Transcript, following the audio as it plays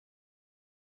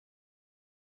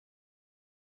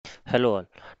Hello all.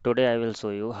 Today I will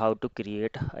show you how to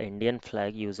create an Indian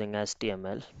flag using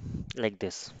HTML like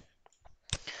this.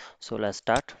 So let's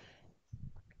start.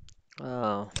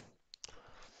 Uh,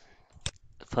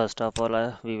 First of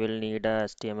all, we will need a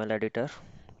HTML editor,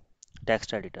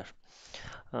 text editor.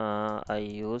 I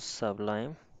use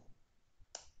Sublime,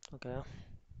 okay,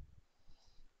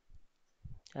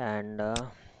 and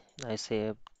I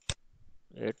save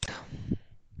it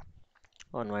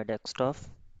on my desktop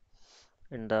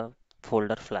in the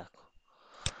folder flag.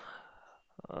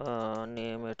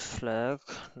 Name it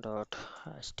flag.html.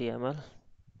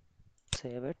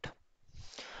 Save it.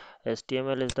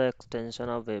 HTML is the extension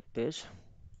of web page,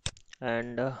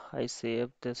 and I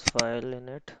save this file in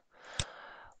it.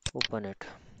 Open it.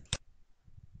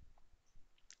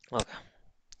 Okay.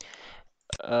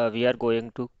 We are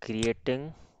going to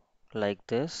creating like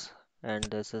this, and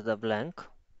this is the blank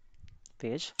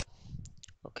page.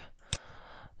 Okay.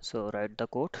 So write the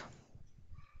code.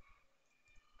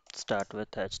 Start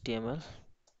with HTML.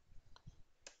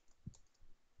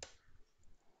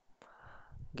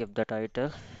 Give the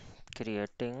title.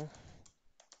 Creating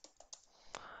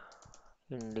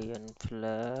Indian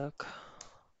flag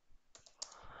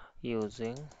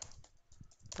using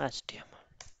HTML.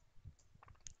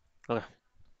 Okay.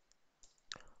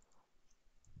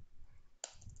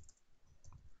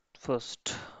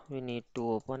 First, we need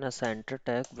to open a center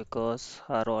tag because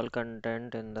our all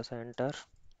content in the center.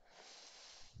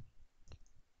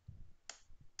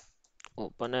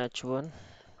 Open H1.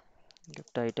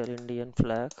 Give title Indian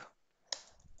flag.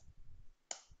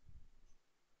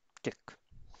 Tick.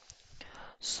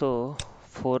 So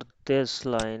for this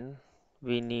line,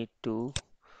 we need to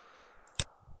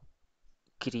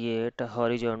create a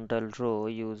horizontal row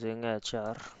using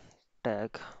HR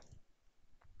tag.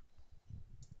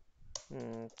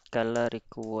 Color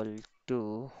equal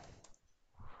to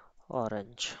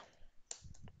orange.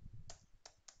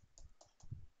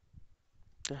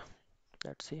 Yeah,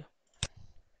 let's see.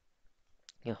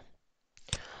 Yeah.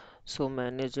 So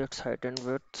manage its height and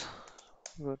width.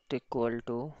 Width equal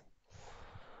to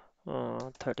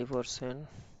 30%,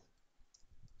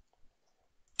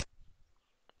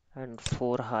 and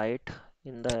for height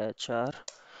in the HR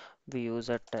we use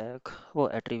a tag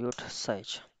attribute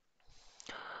size.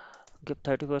 Give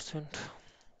 30%.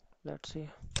 Let's see.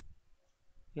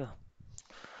 Yeah.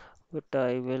 But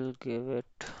I will give it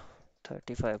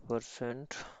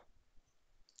 35%.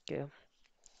 Okay.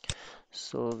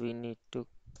 So we need to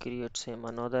create same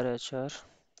another HR.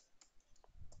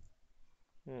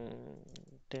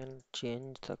 Then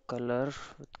change the color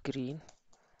with green.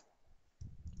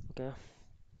 Okay.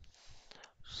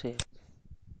 Save.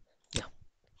 Yeah.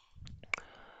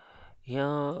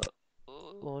 Yeah.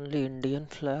 Only Indian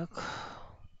flag.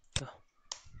 Yeah.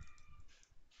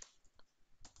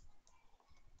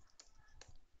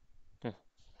 Hmm.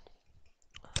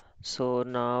 So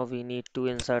now we need to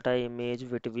insert a image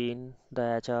between the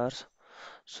HRs.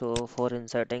 So for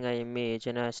inserting an image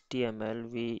in HTML,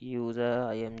 we use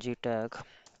a img tag.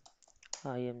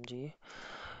 Img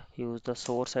use the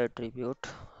source attribute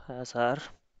as r,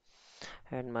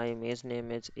 and my image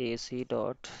name is ac.gif.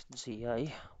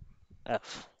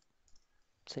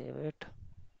 Save it.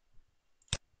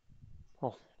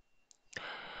 Oh,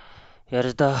 here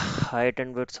is the height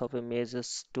and width of image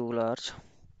is too large,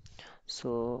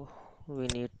 so we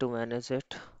need to manage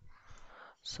it.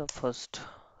 So first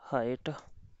height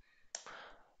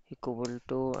equal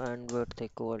to and width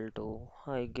equal to,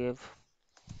 I give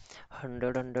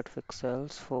 100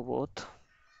 pixels for both.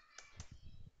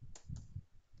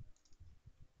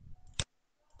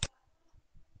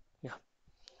 Yeah,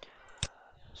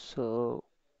 so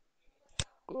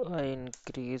I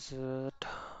increase it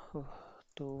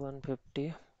to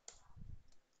 150.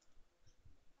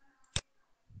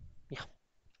 Yeah,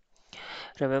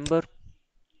 remember,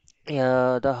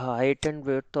 yeah, the height and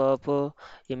width of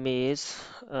image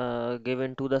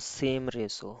given to the same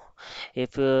ratio.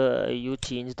 If you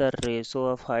change the ratio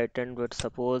of height and width,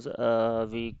 suppose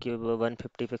we give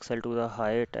 150 pixel to the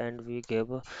height and we give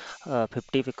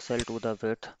 50 pixel to the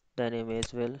width, then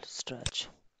image will stretch.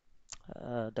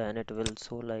 Then it will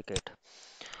show like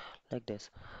this.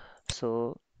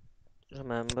 So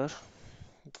remember,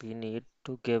 we need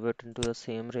to give it into the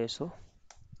same ratio.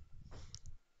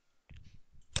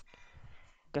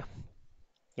 Okay,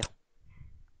 yeah,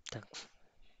 thanks.